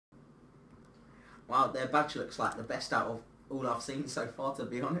Wow, their badge looks like the best out of all I've seen so far, to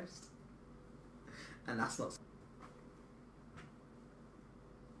be honest. And that's not...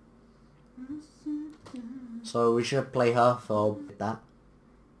 So we should play her for that.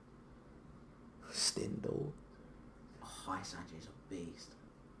 Stindl. Oh, Hysage is a beast.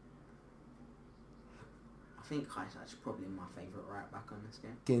 I think Hysage is probably my favourite right back on this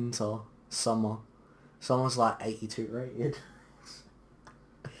game. Ginter. Summer. Summer's like 82 rated.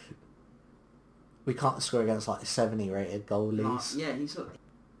 We can't score against like 70 rated goalies. Yeah, he's like...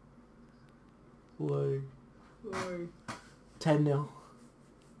 Whoa. 10-0.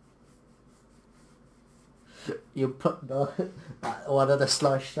 You put one of the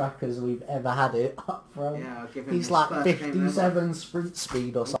slowest strikers we've ever had it up front. Yeah, I'll give him He's like 57 sprint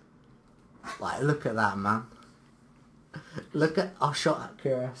speed or something. Like, look at that, man. Look at our shot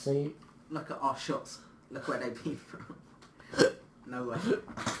accuracy. Look at our shots. Look where they've been from. No way.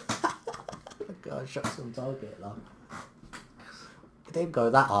 Look at our shots on target, like. It didn't go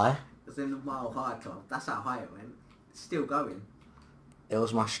that high. It's in the Mile High Club. That's how high it went. It's still going. It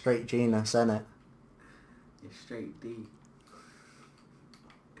was my straight genius, innit? You're straight D.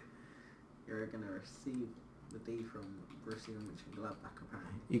 You're gonna receive the D from Borussia Mönchengladbach,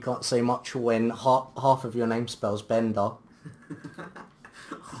 apparently. You can't say much when half of your name spells Bender.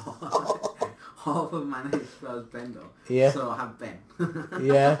 Half of my name spells Bender. Yeah. So I have Ben.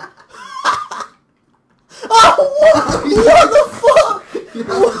 Yeah. Oh, what?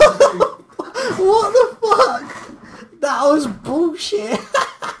 What the fuck? That was bullshit.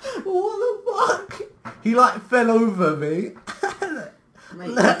 What the fuck? He like fell over me. Mate,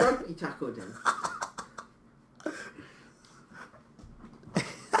 you rugby tackled him.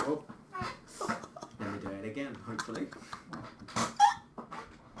 Oh. Let me do it again, hopefully.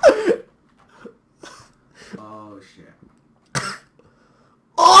 Oh shit.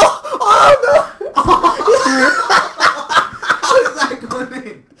 Oh no! How's that gone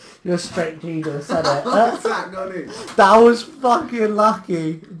in? You're straight genius, isn't it? How's that gone in? That was fucking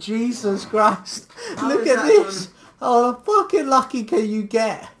lucky. Jesus Christ. Look at this. How fucking lucky can you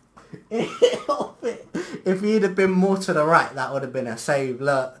get? If he'd have been more to the right, that would have been a save.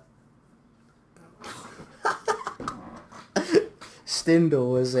 Look.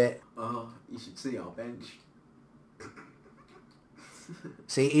 Stindl, was it? Oh, you should see our bench.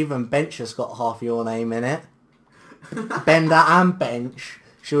 See, even Bench has got half your name in it. Bender and Bench.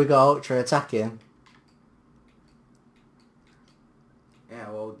 Should we go ultra attacking? Yeah,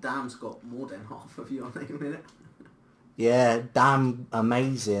 well, Dam's got more than half of your name in it. Yeah, damn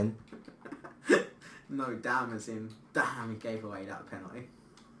amazing. No, Dam as in, damn, he gave away that penalty.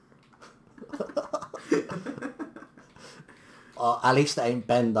 At least it ain't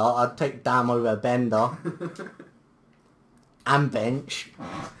Bender. I'd take Dam over Bender. And Bench.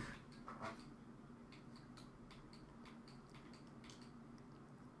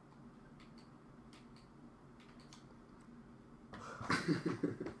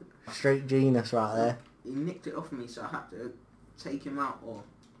 Straight genius right there. He nicked it off me, so I had to take him out. Or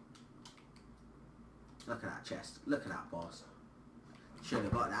look at that chest. Look at that boss. Should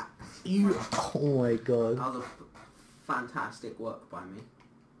have got that. You. Oh my god. That was a fantastic work by me.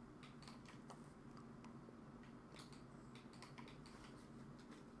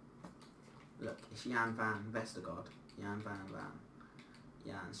 Look, it's Jan van Vestergaard. Jan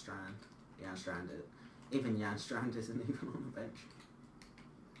Strand. Jan Strand. Even Jan Strand isn't even on the bench.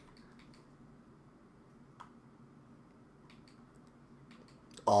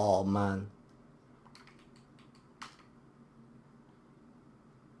 Oh man.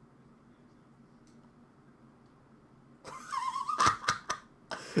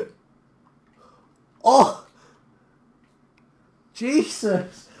 Oh!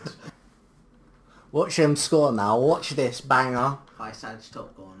 Jesus! Watch him score now. Watch this banger. Hysage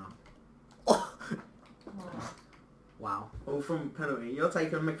top corner. Oh. Wow. All from penalty. You're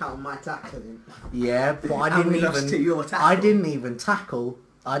taking a mick out of my tackling. Yeah, but I And didn't we lost to even. your tackle. I didn't even tackle.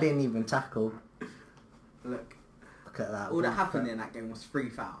 I didn't even tackle. Look. Look at that. All that happened in that game was 3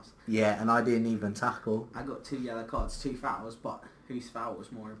 fouls. Yeah, and I didn't even tackle. I got 2 yellow cards, 2 fouls, but whose foul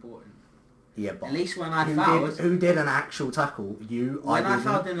was more important? Yeah, but at least when I fouled... Who did an actual tackle? You? When I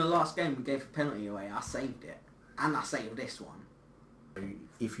fouled in the last game and gave a penalty away, I saved it. And I saved this one.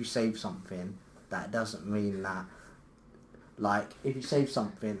 If you save something, that doesn't mean that... Like, if you save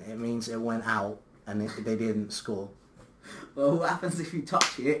something, it means it went out and they didn't score. Well, what happens if you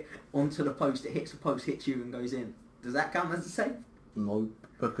touch it onto the post, it hits the post, hits you and goes in? Does that count as a save? No,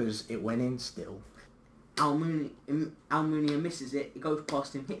 because it went in still. Almunia misses it, it goes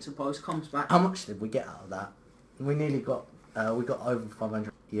past him, hits the post, comes back. How much did we get out of that? We nearly got, we got over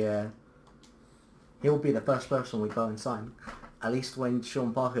 500. Yeah. He'll be the first person we go and sign. At least when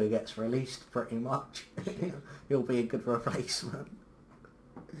Sean Parker gets released, pretty much, he'll be a good replacement.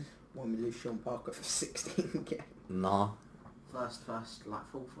 When we lose Sean Parker for 16 games. Nah. First,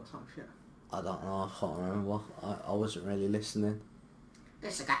 like 4th or some shit. I don't know, I can't remember. I wasn't really listening.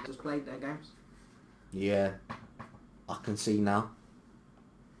 This the guy just played their games. Yeah. I can see now.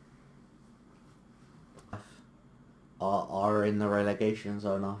 Are in the relegation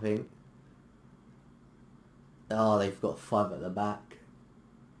zone, I think. Oh, they've got 5 at the back.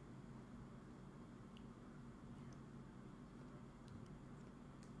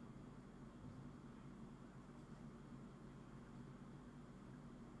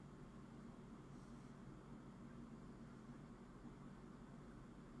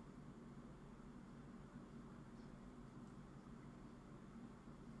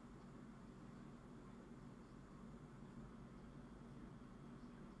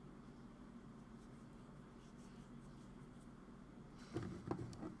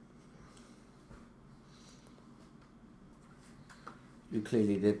 You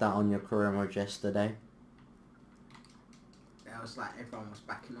clearly did that on your career mode yesterday. Yeah, it was like everyone was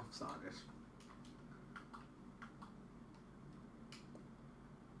backing off Sardis.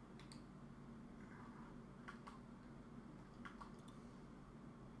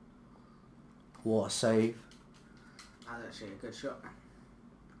 What a save. That was actually a good shot.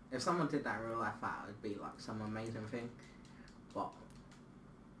 If someone did that in real life, that would be like some amazing thing. But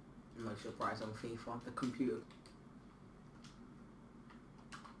no surprise on FIFA, the computer.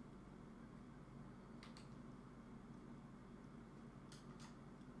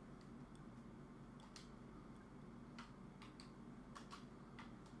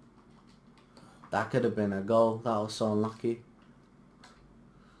 That could have been a goal. That was so unlucky.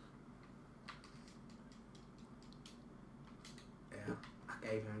 Yeah, I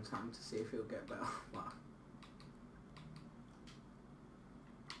gave him time to see if he'll get better. But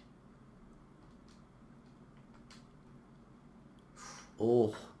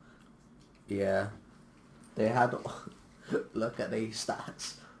oh, yeah. They had... Look at these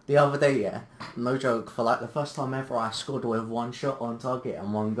stats. The other day, yeah, no joke, for like the first time ever I scored with 1 shot on target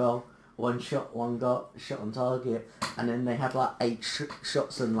and 1 goal. 1 shot, 1 goal, shot on target. And then they had like 8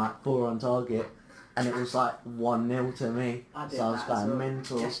 shots and like 4 on target. And it was like 1-0 to me. I did So I was that going as well.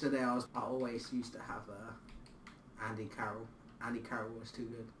 mental. Yesterday I always used to have Andy Carroll. Andy Carroll was too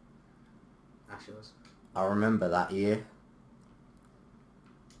good. Ash was. I remember that year.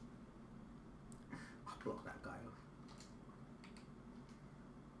 I blocked that guy off.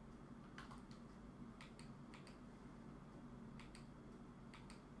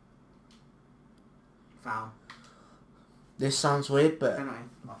 Foul. This sounds weird, but... Anyway,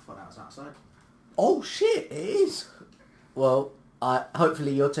 I thought that was outside. Oh shit, it is! Well,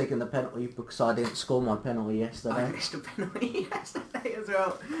 hopefully you're taking the penalty because I didn't score my penalty yesterday. I missed a penalty yesterday as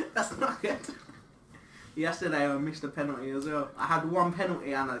well. That's not good. Yesterday I missed a penalty as well. I had 1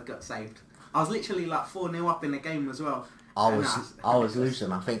 penalty and I got saved. I was literally like 4-0 up in the game as well. I was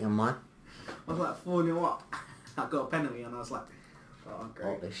losing, I think, in mine. I was like 4-0 up. I got a penalty and I was like, oh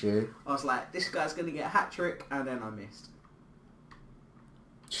great. Oh, this you. I was like, this guy's going to get a hat-trick, and then I missed.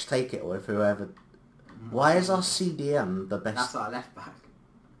 Just take it with whoever... Why is our CDM the best? That's our left back.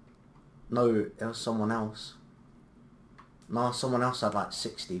 No, it was someone else. No, someone else had like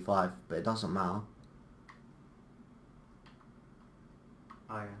 65, but it doesn't matter.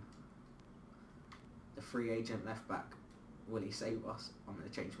 Oh yeah. The free agent left back. Will he save us? I'm going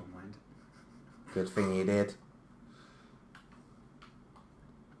to change my mind. Good thing he did.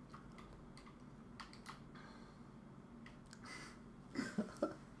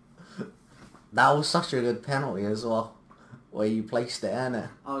 That was such a good penalty as well, where you placed it, innit?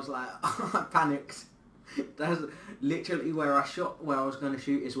 I was like, I panicked. That's literally where I shot, where I was going to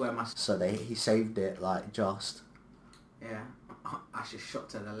shoot is where my... So he saved it, like, just. Yeah, I just shot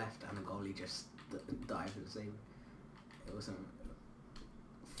to the left and the goalie just dived and saved it. It wasn't...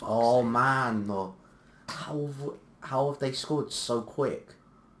 Oh man, no. How have they scored so quick?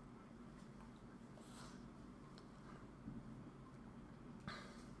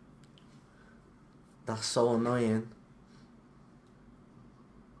 That's so annoying.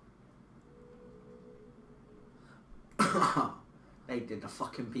 They did the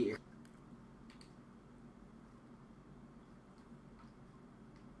fucking Peter.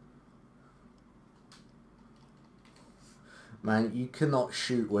 Man, you cannot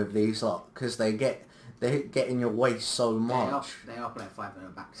shoot with these lot because they get in your waist so much. They are playing 5 at the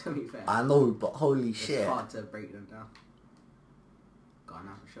back, to be fair. I know, but holy shit. It's hard to break them down. Got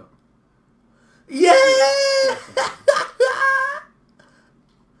another shot. Yeah!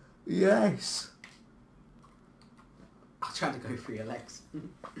 Yes. tried to go through your legs.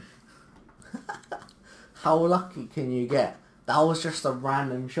 How lucky can you get? That was just a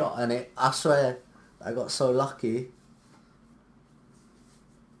random shot, and I swear, I got so lucky.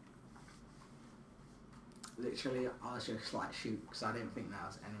 Literally, I was just like, shoot, because I didn't think there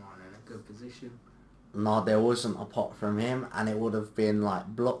was anyone in a good position. No, there wasn't apart from him, and it would have been like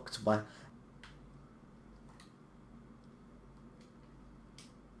blocked by...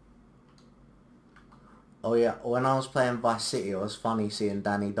 Oh yeah, when I was playing Vice City, it was funny seeing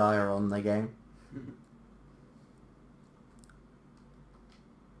Danny Dyer on the game.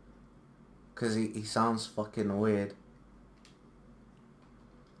 Because he sounds fucking weird.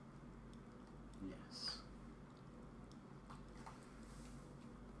 Yes.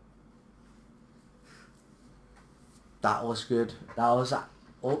 That was good. That was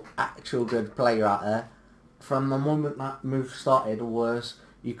actual good play right there. From the moment that move started,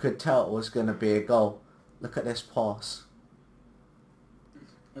 you could tell it was going to be a goal. Look at this pass.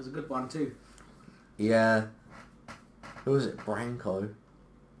 It was a good one too. Yeah. Who was it? Branko.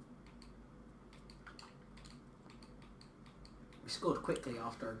 We scored quickly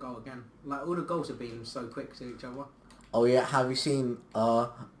after a goal again. Like, all the goals have been so quick to each other. Oh yeah, have you seen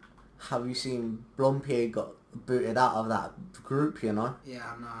Blompier got booted out of that group, you know?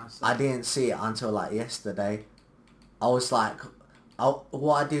 Yeah, no. I didn't see it until like yesterday. I was like,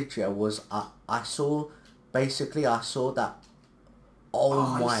 what I did, yeah, was I saw that.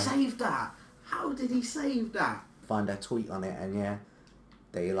 Oh my! He saved that. How did he save that? Find a tweet on it, and yeah,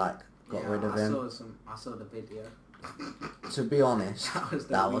 they like got rid of him. I saw the video. To be honest,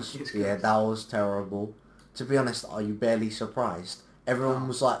 that was terrible. To be honest, are you barely surprised? Everyone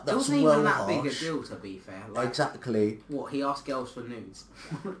was like, "That's it wasn't even that harsh." big a deal, to be fair. Like, Exactly. What, he asked girls for nudes?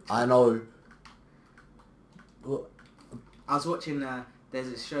 I know. I was watching. There's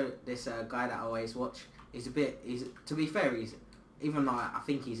a show. This guy that I always watch. To be fair, even though I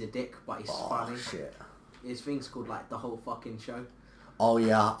think he's a dick, but he's funny. Shit. His thing's called like The Whole Fucking Show. Oh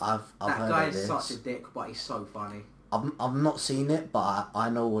yeah, I've that heard guy of this. is such a dick, but he's so funny. I've not seen it, but I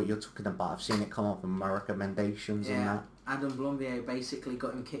know what you're talking about. I've seen it come up in my recommendations and that. Adam Blombier basically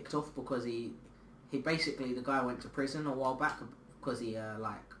got him kicked off because he basically, the guy went to prison a while back because he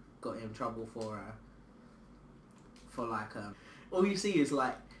got in trouble for all you see is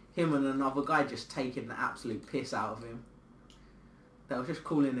like him and another guy just taking the absolute piss out of him. They were just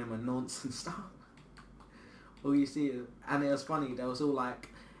calling him a nonce and stuff. All you see is, and it was funny, there was all like,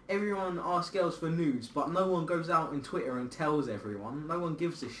 everyone asks girls for nudes, but no one goes out on Twitter and tells everyone. No one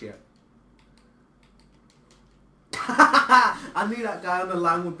gives a shit. I knew that guy on the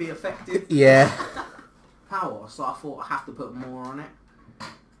line would be effective. Yeah. Power, so I thought I have to put more on it.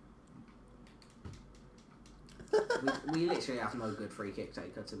 we literally have no good free kick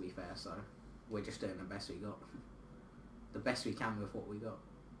taker, to be fair, so we're just doing the best we got. The best we can with what we got.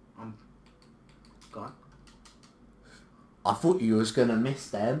 Go on. I thought you was gonna miss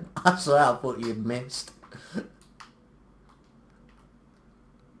them. I swear I thought you'd missed.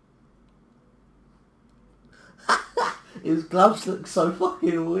 His gloves look so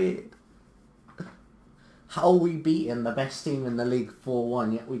fucking weird. How are we beating the best team in the league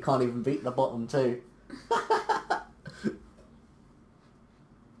 4-1 yet we can't even beat the bottom two?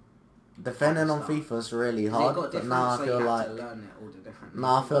 Defending on FIFA's really hard, but now I feel like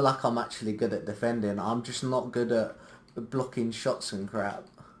I feel like I'm actually good at defending. I'm just not good at blocking shots and crap.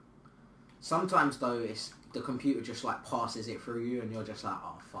 Sometimes though, it's the computer just like passes it through you, and you're just like,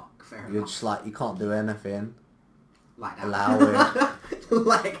 oh fuck, fair enough. You're just like, you can't do anything. Like that. Allow it.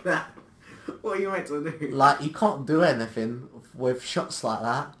 Like that. What are you meant to do? Like, you can't do anything with shots like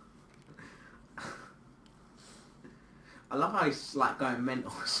that. I love how he's like going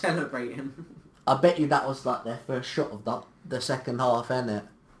mental, celebrating. I bet you that was like their first shot of the second half, innit?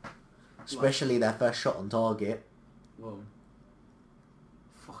 Especially their first shot on target. Well,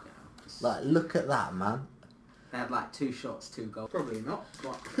 fuck it. Like, look at that, man. They had like 2 shots, 2 goals. Probably not,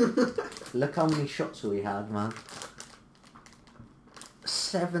 but... Look how many shots we had, man.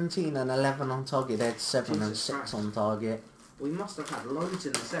 17 and 11 on target. They had 7 and 6 on target. We must have had loads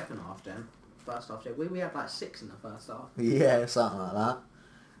in the second half then. First half, we had like 6 in the first half. Yeah, something like that.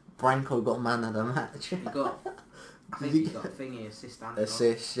 Branko got man of the match. I think he got thingy, assist and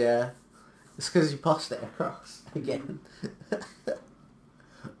assist, yeah. It's because you passed it across again.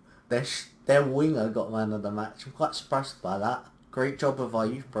 Their winger got man of the match. I'm quite surprised by that. Great job of our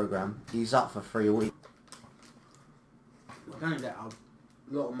youth programme. He's up for 3 weeks. We're going to get a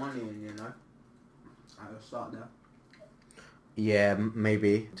lot of money in, you know. At the start there. Yeah,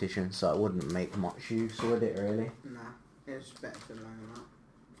 maybe. So it wouldn't make much use, would it, really? Nah, it's better to loan him out.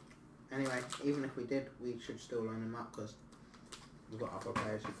 Anyway, even if we did, we should still loan him out because We've got other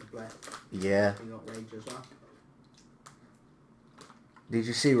players who could play. Yeah. We got Rage as well. Did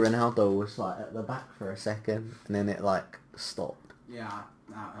you see Ronaldo was like at the back for a second and then it like stopped? Yeah,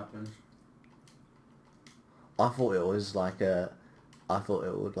 that happens. I thought it was like I thought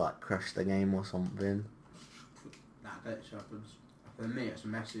it would like crash the game or something. That happens. For me, it's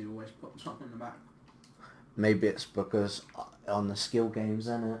Messi who always puts something in the back. Maybe it's because on the skill games,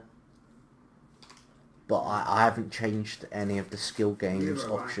 innit? But I haven't changed any of the skill games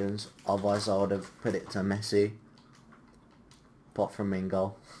options. Otherwise, I would have put it to Messi. Apart from in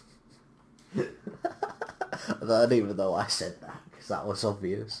goal. I don't even know why I said that, because that was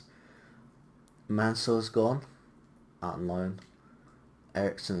obvious. Mansour's gone. Out on loan.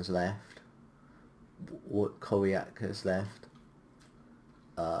 Ericsson's left. Kowiak has left.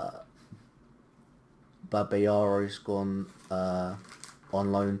 Babayaro's gone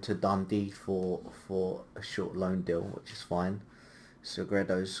on loan to Dundee for a short loan deal, which is fine.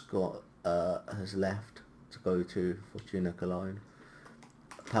 Segredo's has left to go to Fortuna Cologne.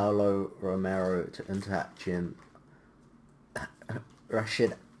 Paulo Romero to Interachin.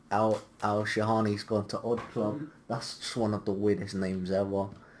 Rashid Al-Shahani's gone to Odd Club. That's just one of the weirdest names ever.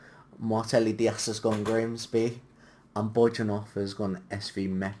 Martelli Diaz has gone Grimsby. And Bojanov has gone SV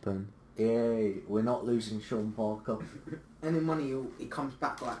Meppen. Yay, we're not losing Sean Parker. Any money he comes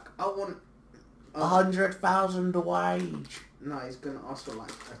back like, I want 100,000 wage. No, he's going to ask for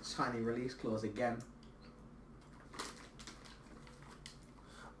like a tiny release clause again.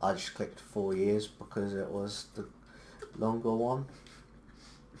 I just clicked 4 years because it was the longer one.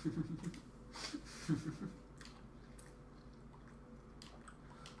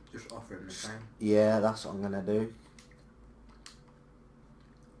 Just offer him the same. Yeah, that's what I'm going to do.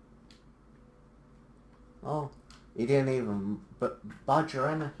 Oh, he didn't even budge or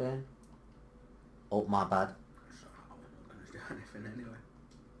anything. Oh, my bad. So I'm not going to do anything anyway.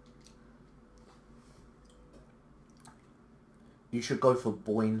 You should go for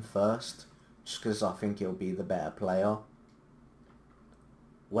Boyne first, just because I think he'll be the better player.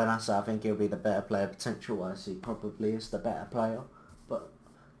 When I say I think he'll be the better player, potential-wise, he probably is the better player. But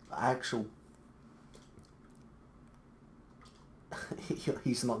actual...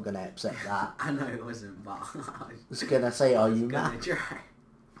 he's not going to accept that. I know it wasn't, but... I was going to say, are you mad? Try. I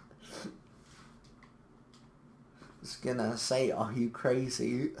was going to say, are you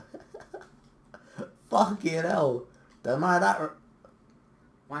crazy? Fucking hell. Don't mind that...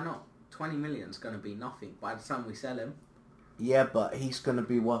 Why not? 20 million's going to be nothing by the time we sell him. Yeah, but he's going to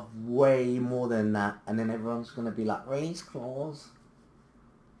be worth way more than that, and then everyone's going to be like, raise clause.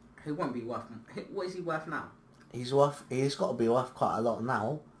 He won't be worth... What is he worth now? He's got to be worth quite a lot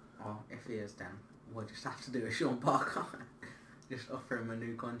now. Oh, if he is, then we'll just have to do a Sean Parker. Just offer him a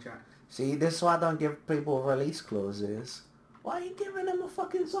new contract. See, this is why I don't give people release clauses. Why are you giving him a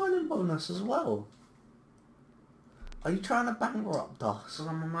fucking signing bonus as well? Are you trying to bankrupt us? Because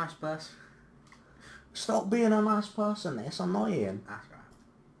I'm a nice person. Stop being a nice person, it's annoying. That's right.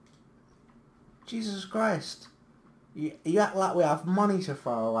 Jesus Christ. You act like we have money to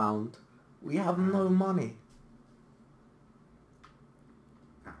throw around. We have no money.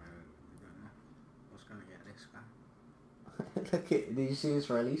 What's going to get this guy? Look at, did you see his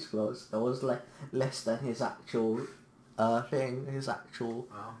release clause? There was less than his actual thing, his actual...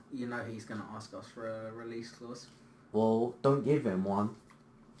 Well, you know he's going to ask us for a release clause. Well, don't give him one.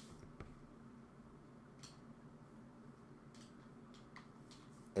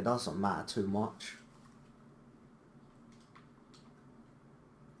 It doesn't matter too much.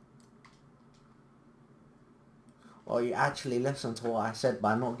 Well, you actually listened to what I said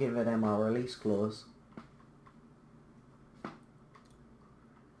by not giving him a release clause.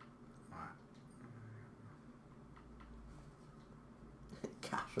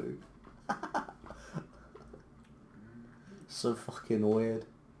 Cafu. So fucking weird.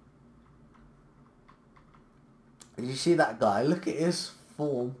 Did you see that guy? Look at his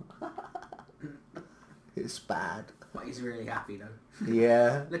form. It's bad. But he's really happy though.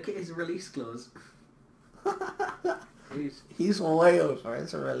 Yeah. Look at his release clause. He's way over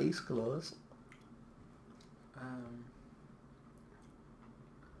his release clause.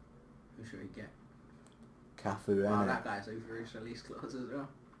 Who should we get? Cafu, Wow, innit? that guy's over his release clause as well.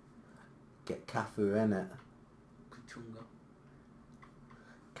 Get Cafu, innit? Kuchunga.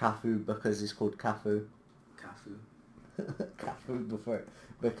 Cafu because he's called Cafu. Cafu. Cafu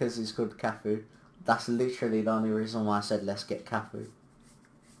because he's called Cafu. That's literally the only reason why I said let's get Cafu.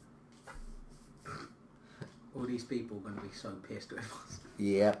 All these people are going to be so pissed with us.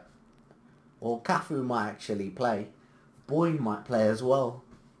 Yep. Well, Cafu might actually play. Boyne might play as well.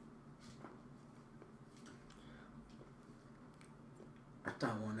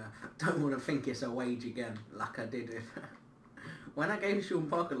 don't wanna think it's a wage again, like I did with. When I gave Sean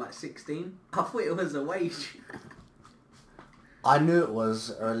Parker like 16, I thought it was a wage. I knew it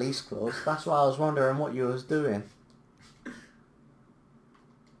was a release clause. That's why I was wondering what you was doing.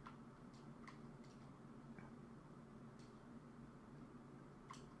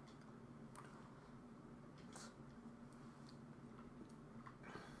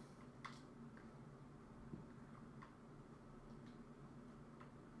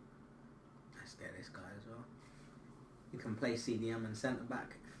 Let's get this guy as well. You can play CDM and centre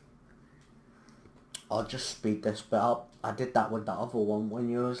back. I'll just speed this bit up. I did that with the other one when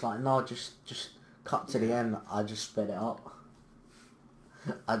you was like, no, just cut to the end. I just sped it up.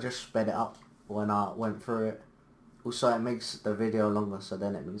 I just sped it up when I went through it. Also, it makes the video longer, so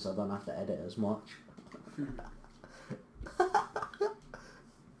then it means I don't have to edit as much.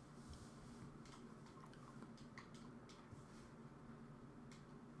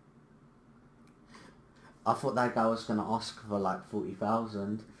 I thought that guy was gonna ask for like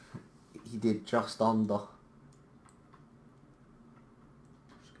 40,000. He did just under.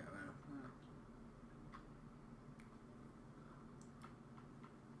 Just go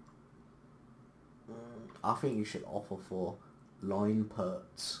out. I think you should offer for line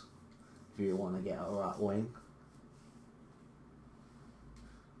perts if you want to get a right wing.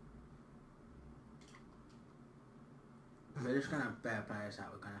 We're just gonna have bare players that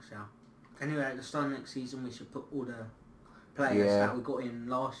we're gonna sell. Anyway, at the start of next season, we should put all the players that we got in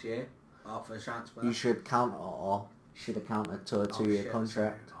last year up for transfer. You should should have counted to a 2-year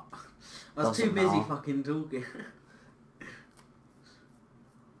contract. Sorry. I was too busy fucking talking.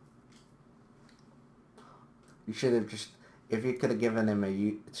 You should have just, if you could have given him a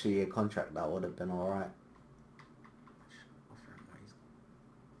 2-year contract, that would have been alright.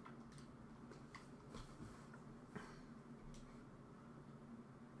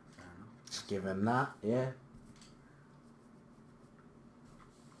 Just give him that, yeah.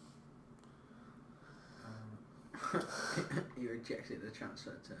 You rejected the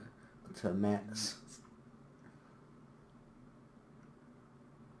transfer to Mets.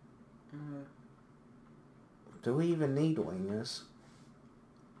 Do we even need wingers?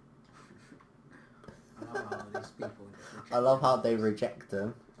 I love how they reject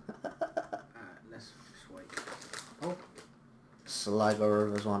them. Let's just wait. Oh. Sligo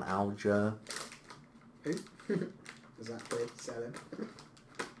Rivers on Alger. Who? Is that clear to sell him?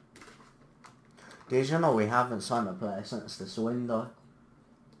 Did you know we haven't signed a player since this window?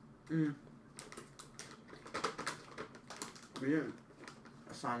 We didn't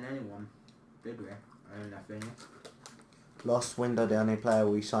sign anyone, did we? I don't know. Last window, the only player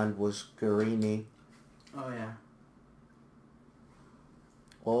we signed was Guarini. Oh yeah.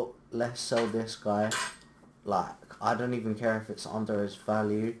 Well, let's sell this guy. Like, I don't even care if it's under his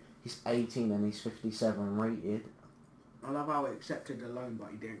value. He's 18 and he's 57 rated. I love how he accepted the loan,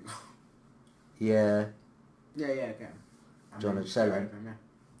 but he didn't. Yeah. Yeah, okay. Do you want to sell him?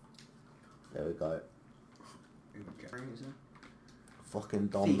 There we go. Fucking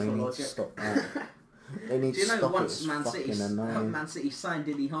Dom, they need to stop that. They need to stop it. It's fucking annoying. Man City signed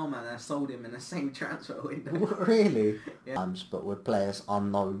Diddy Holman and sold him in the same transfer window. Really? Yeah. But with players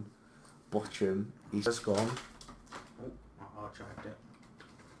unknown. Bochum, he's just gone. Oh, I tried it.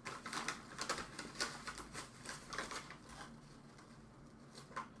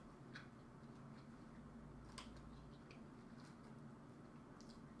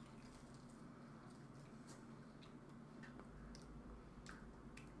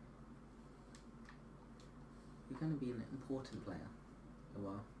 You're going to be an important player.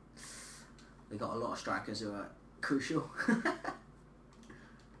 Well, we got a lot of strikers who are crucial.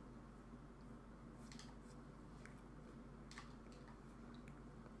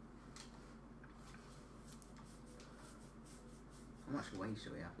 How much wage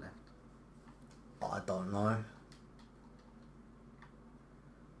do we have left? I don't know.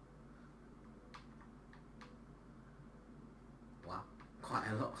 Wow, quite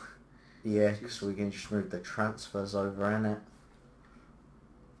a lot. Yeah, because we can just move the transfers over, innit?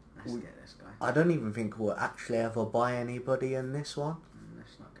 Let's get this guy. I don't even think we'll actually ever buy anybody in this one.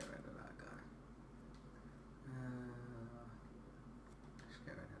 Let's not get rid of that guy. Let's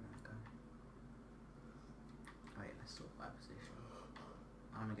get rid of that guy. Wait, let's sort by position.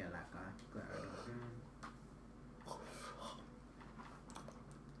 I'm gonna get that guy. Get rid of him.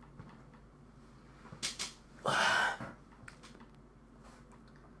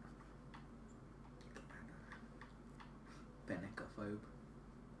 Benicophobe.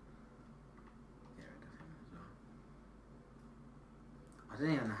 Get rid of him as well. I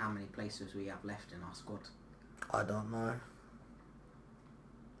don't even know how many places we have left in our squad. I don't know.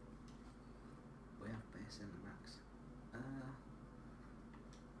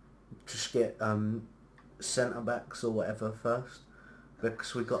 get centre backs or whatever first,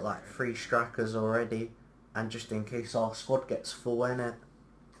 because we got like 3 strikers already, and just in case our squad gets full in it.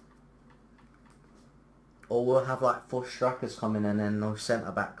 Or we'll have like 4 strikers coming in and no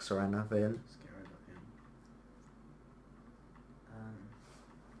centre backs or anything. Let's get rid of him.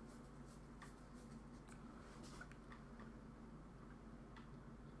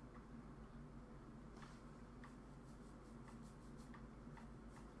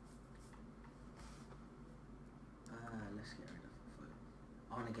 Let's get rid of it.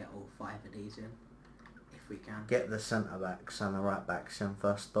 I want to get all 5 of these in, if we can. Get the centre backs and the right backs in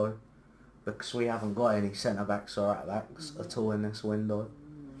first though, because we haven't got any centre backs or right backs at all in this window.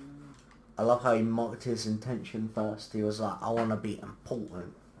 I love how he marked his intention first. He was like, I want to be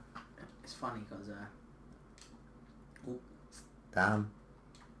important. It's funny because Damn.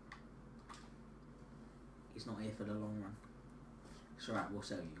 he's not here for the long run. It's alright, we'll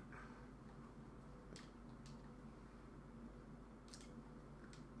sell you.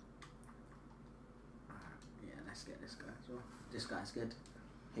 Yeah, let's get this guy as well. This guy's good.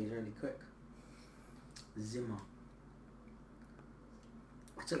 He's really quick. Zimmer.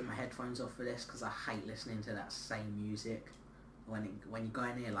 I took my headphones off for this because I hate listening to that same music. When you go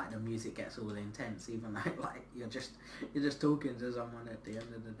in here, like the music gets all intense, even though like you're just talking to someone at the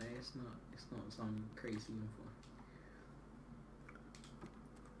end of the day. It's not some crazy info.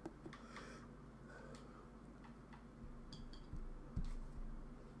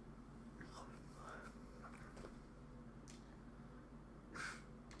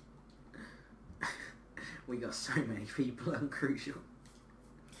 We got so many people on crucial.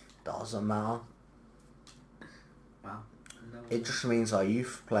 Doesn't matter. Wow. No. It just means our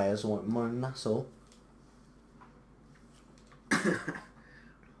youth players want moan, that's all.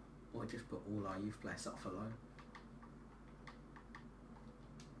 Or just put all our youth players up for loan.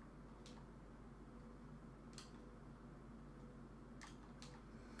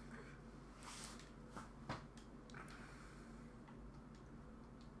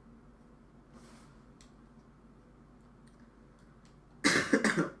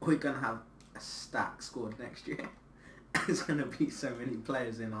 We're going to have a stack squad next year. There's going to be so many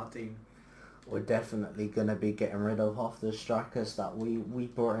players in our team. We're definitely going to be getting rid of half the strikers that we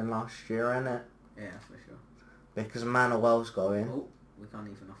brought in last year, innit? Yeah, for sure. Because Manuel's going. Oh, we can't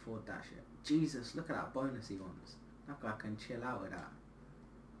even afford that shit. Jesus, look at that bonus he wants. That guy can chill out with that.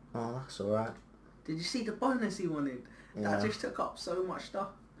 Oh, that's alright. Did you see the bonus he wanted? Yeah. That just took up so much stuff.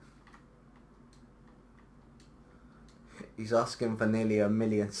 He's asking for nearly $1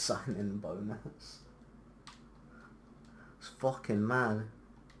 million signing bonus. It's fucking mad.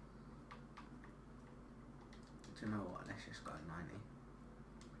 Do you know what? Let's just go 90.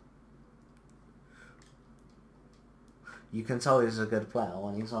 You can tell he's a good player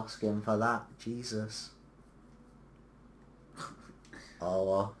when he's asking for that. Jesus. Oh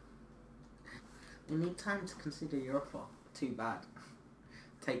well. You need time to consider your offer. Too bad.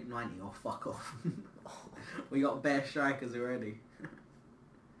 Take 90 or fuck off. We got bare strikers already.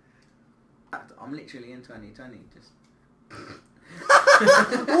 I'm literally in 2020. Just.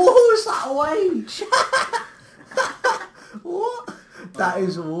 What was that wage? What? That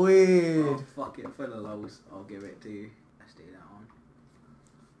is weird. Oh, fuck it, full of lows. I'll give it to you. Let's do that one.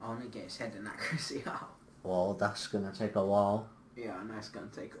 I want to get his head and accuracy out. Well, that's gonna take a while. Yeah, I know it's gonna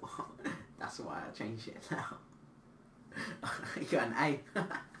take a while. That's why I changed it now. You got an A.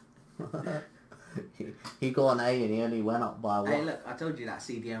 He got an A and he only went up by what? Hey, look, I told you that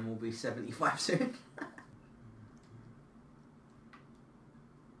CDM will be 75 soon.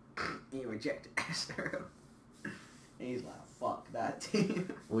 He rejected Esther. He's like, fuck that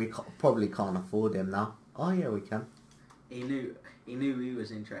team. We probably can't afford him now. Oh yeah, we can. He knew he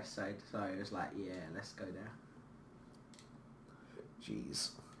was interested, so he was like, yeah, let's go there.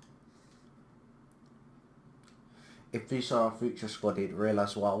 Jeez. If we saw our future squad, he'd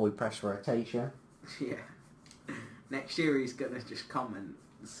realise why we press rotation. Yeah. Next year he's gonna just come and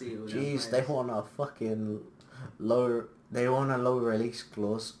see all. Jeez, they want a fucking low. They want a low release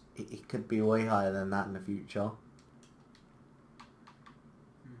clause. It could be way higher than that in the future.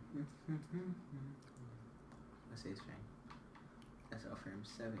 What's his thing? Let's offer him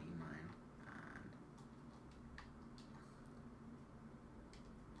 79 and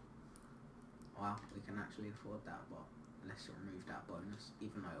wow, we can actually afford that, but let's remove that bonus,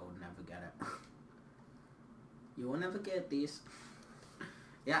 even though I'll never get it. You will never get this.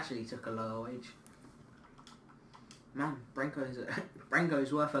 He actually took a lower wage. Man,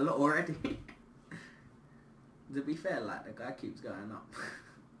 Branko's worth a lot already. To be fair, like, the guy keeps going up.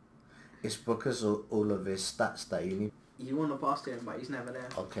 It's because of all of his stats that you need. You want to pass to him, but he's never there.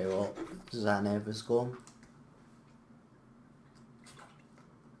 Okay, well, Zaneva's gone.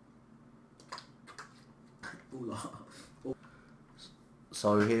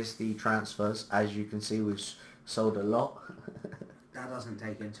 So here's the transfers. As you can see, we've sold a lot. That doesn't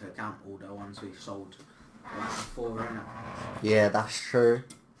take into account all the ones we've sold like before, innit? Yeah, that's true.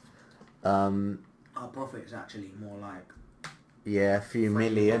 Our profit's actually more like... Yeah, a few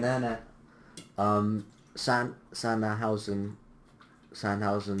million, innit? Sandhausen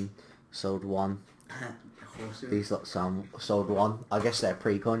sold one. These lot sold one. I guess they're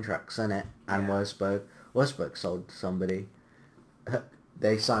pre-contracts, innit? And Yeah. Wolfsburg sold somebody.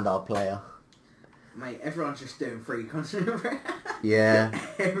 They signed our player. Mate, everyone's just doing free contracts. Yeah.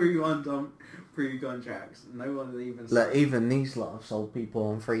 Everyone's on free contracts. No one's even... Look, even these lot have sold people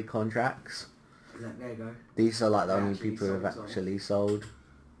on free contracts. Look, there you go. These are like the They only actually people who have sold, actually sold.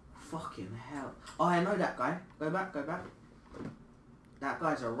 Fucking hell. Oh, I know that guy. Go back. That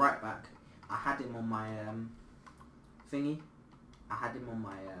guy's a right back. I had him on my thingy. I had him on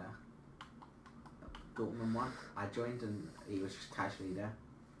my Dortmund one. I joined and he was just casually there.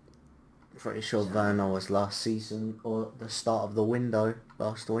 Pretty sure Werner was last season or the start of the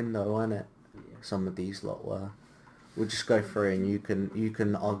last window, wasn't it? Yeah. Some of these lot were. We'll just go through and you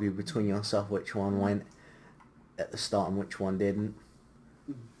can argue between yourself which one went at the start and which one didn't.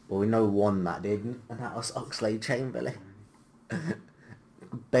 Well, we know one that didn't, and that was Oxlade-Chamberlain.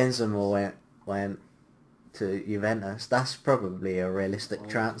 Benzema went to Juventus. That's probably a realistic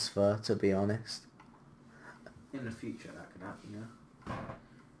transfer, to be honest. In the future, that could happen, yeah.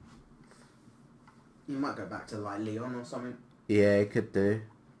 You might go back to like Lyon or something. Yeah, it could do.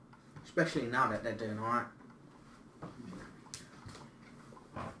 Especially now that they're doing alright.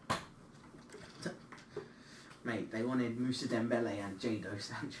 Mate, they wanted Moussa Dembele and Jadon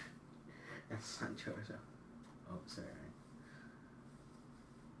Sancho. And Sancho as well. Oh, sorry.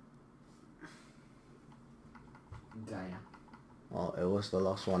 Gaia. Well, it was the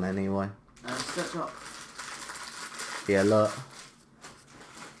last one anyway. Stretch up. Yeah, look.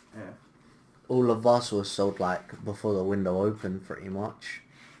 Yeah. All of us was sold like before the window opened, pretty much.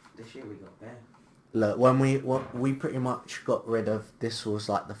 This year we got there. Look, when we pretty much got rid of, this was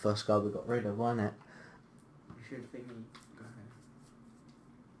like the first guy we got rid of, wasn't it? You should think me. Go ahead.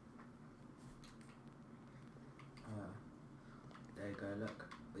 There you go, look.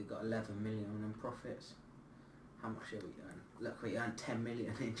 We got 11 million in profits. How much did we earn? Look, we earned 10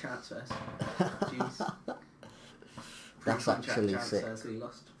 million in transfers. Jeez. That's Pre-contract actually transfers, sick. we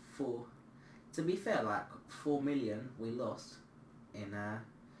lost 4. To be fair, like 4 million we lost in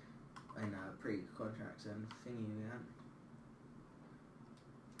pre-contracts and thingy we earned.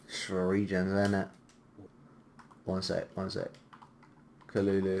 It's for regions, isn't it? One sec.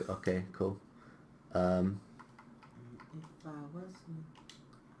 Kalulu, okay, cool. If I was you,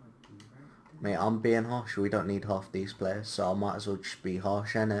 I'd be right there. Mate, I'm being harsh. We don't need half these players, so I might as well just be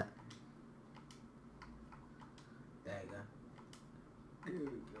harsh, innit? There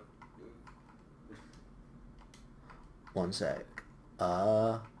you go. One sec.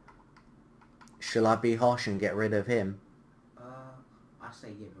 Shall I be harsh and get rid of him? I say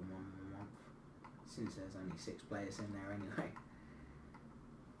give him 1 more month, since there's only 6 players in there anyway.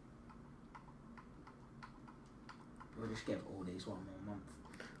 We'll just give all these 1 more month.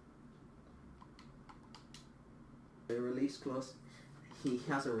 The release clause. He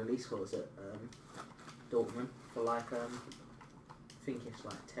has a release clause at Dortmund for like I think it's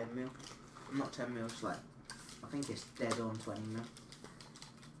like 10 mil. Not 10 mil, it's like I think it's dead on 20 mil.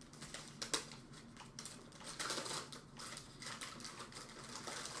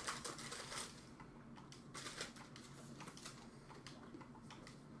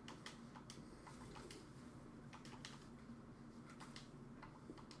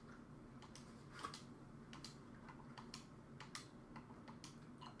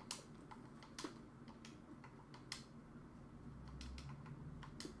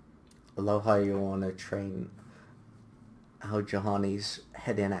 I love how you want to train Al Jahani's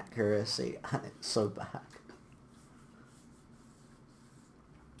heading accuracy, and it's so bad.